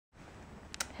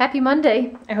Happy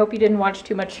Monday. I hope you didn't watch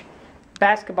too much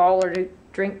basketball or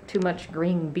drink too much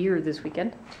green beer this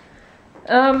weekend.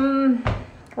 We're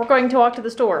going to walk to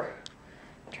the store.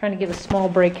 Trying to give a small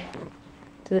break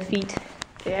to the feet.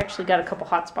 They actually got a couple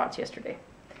hot spots yesterday.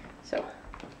 So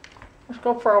let's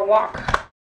go for a walk.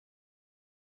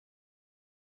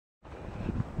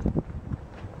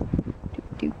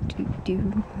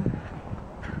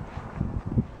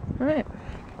 Alright,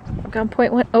 I've gone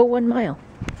 0.01 mile.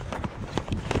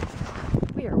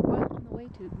 We are well on the way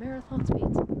to marathon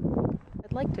speeds.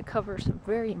 I'd like to cover some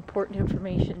very important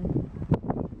information.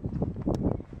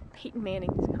 Peyton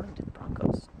Manning is coming to the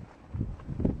Broncos.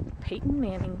 Peyton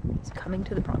Manning is coming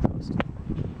to the Broncos.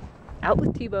 Out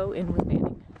with Tebow, in with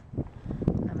Manning.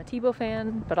 I'm a Tebow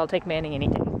fan, but I'll take Manning any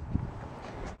day.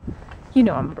 You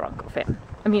know I'm a Bronco fan.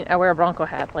 I mean, I wear a Bronco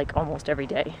hat like almost every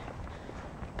day.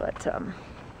 But,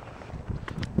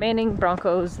 Manning,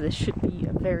 Broncos, this should be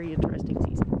a very interesting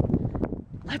season.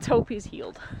 Let's hope he's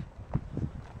healed.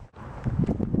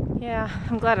 Yeah,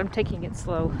 I'm glad I'm taking it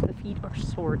slow. The feet are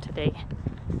sore today.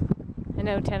 I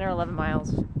know 10 or 11 miles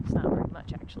is not very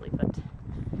much actually, but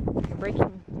if you're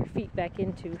breaking your feet back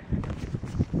into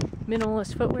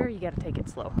minimalist footwear, you gotta take it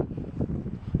slow.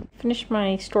 Finished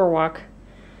my store walk.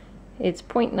 It's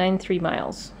 0.93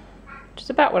 miles, which is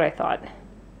about what I thought.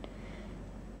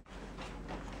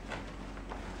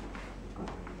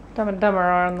 Dumb and Dumber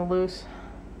are on the loose.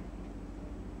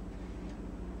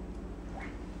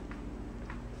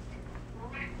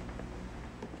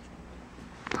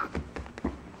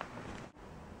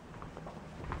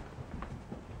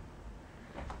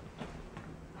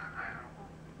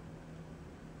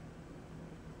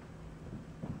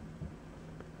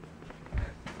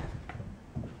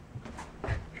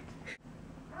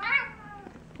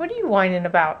 What are you whining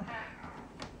about?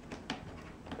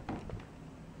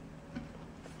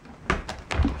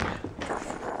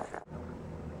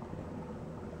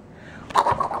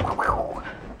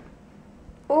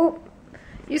 Oh,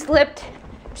 you slipped.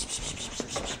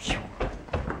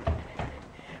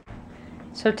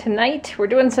 So tonight we're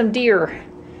doing some deer.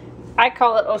 I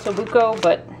call it Osso Buco,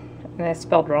 but that's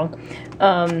spelled wrong.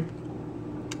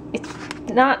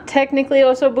 It's not technically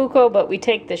Osso Buco, but we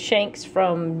take the shanks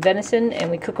from venison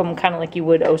and we cook them kind of like you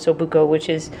would Osso Buco, which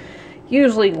is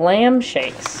usually lamb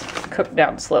shanks cooked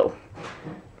down slow.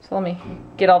 So let me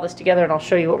get all this together and I'll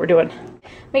show you what we're doing.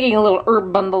 Making a little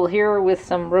herb bundle here with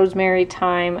some rosemary,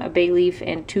 thyme, a bay leaf,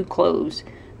 and 2 cloves.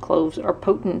 Cloves are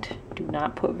potent. Do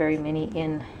not put very many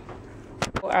in.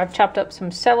 I've chopped up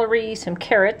some celery, some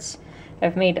carrots.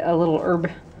 I've made a little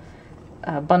herb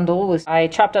bundle. I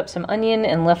chopped up some onion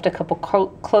and left a couple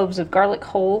cloves of garlic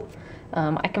whole.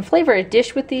 I can flavor a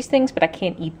dish with these things, but I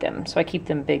can't eat them, so I keep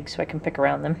them big so I can pick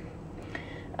around them.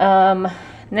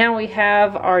 Now we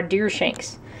have our deer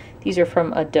shanks. These are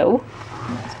from a doe.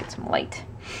 Let's get some light.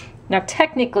 Now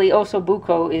technically Osso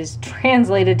Buco is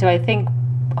translated to, I think,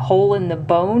 hole in the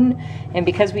bone, and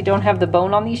because we don't have the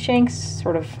bone on these shanks,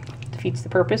 sort of defeats the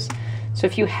purpose. So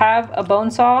if you have a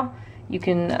bone saw, you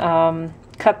can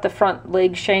cut the front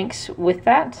leg shanks with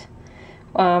that.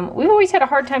 We've always had a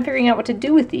hard time figuring out what to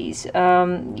do with these.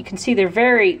 You can see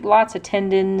they're lots of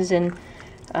tendons and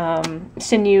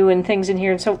sinew and things in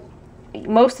here, and so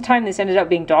most of the time this ended up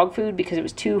being dog food because it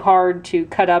was too hard to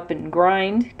cut up and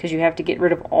grind, because you have to get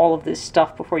rid of all of this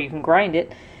stuff before you can grind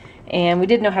it, and we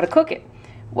didn't know how to cook it.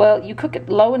 Well, you cook it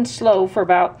low and slow for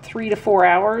about 3 to 4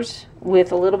 hours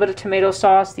with a little bit of tomato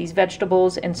sauce, these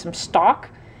vegetables, and some stock,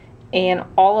 and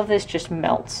all of this just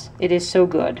melts. It is so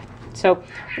good. So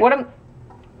what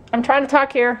I'm trying to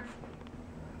talk here.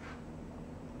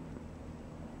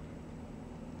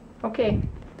 Okay.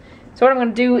 So what I'm going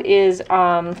to do is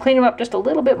clean them up just a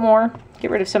little bit more, get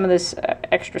rid of some of this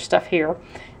extra stuff here,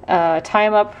 tie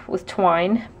them up with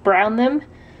twine, brown them,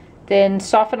 then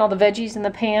soften all the veggies in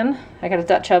the pan. I got a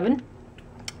Dutch oven,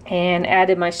 and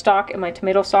added my stock and my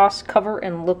tomato sauce, cover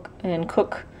and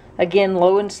cook again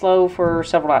low and slow for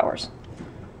several hours.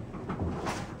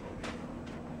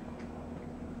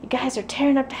 You guys are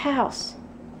tearing up the house.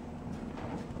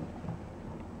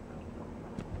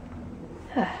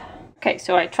 Okay,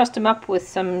 so I trussed them up with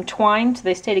some twine so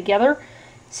they stay together,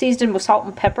 seasoned with salt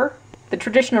and pepper. The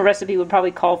traditional recipe would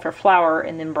probably call for flour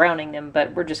and then browning them,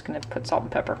 but we're just going to put salt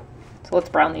and pepper. So let's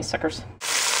brown these suckers.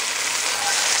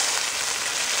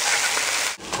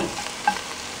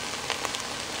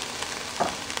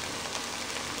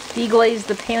 Deglaze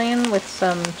the pan with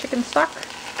some chicken stock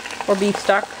or beef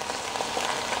stock.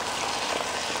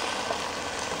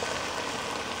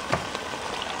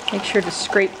 Make sure to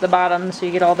scrape the bottom so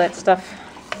you get all that stuff.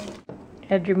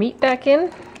 Add your meat back in.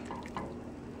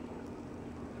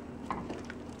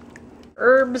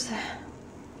 Herbs,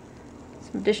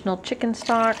 some additional chicken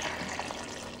stock.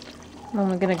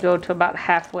 I'm going to go to about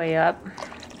halfway up.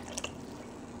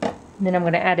 And then I'm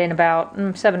going to add in about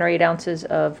 7 or 8 ounces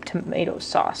of tomato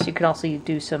sauce. You can also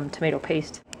do some tomato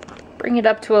paste. Bring it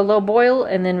up to a low boil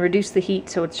and then reduce the heat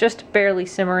so it's just barely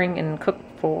simmering and cook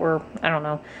for, I don't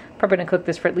know, probably going to cook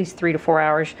this for at least 3 to 4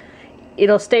 hours.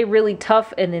 It'll stay really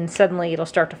tough and then suddenly it'll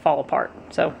start to fall apart.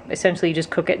 So essentially you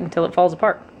just cook it until it falls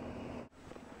apart.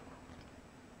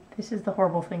 This is the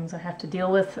horrible things I have to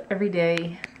deal with every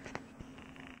day.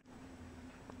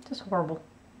 Just horrible.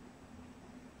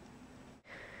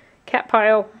 Cat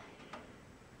pile.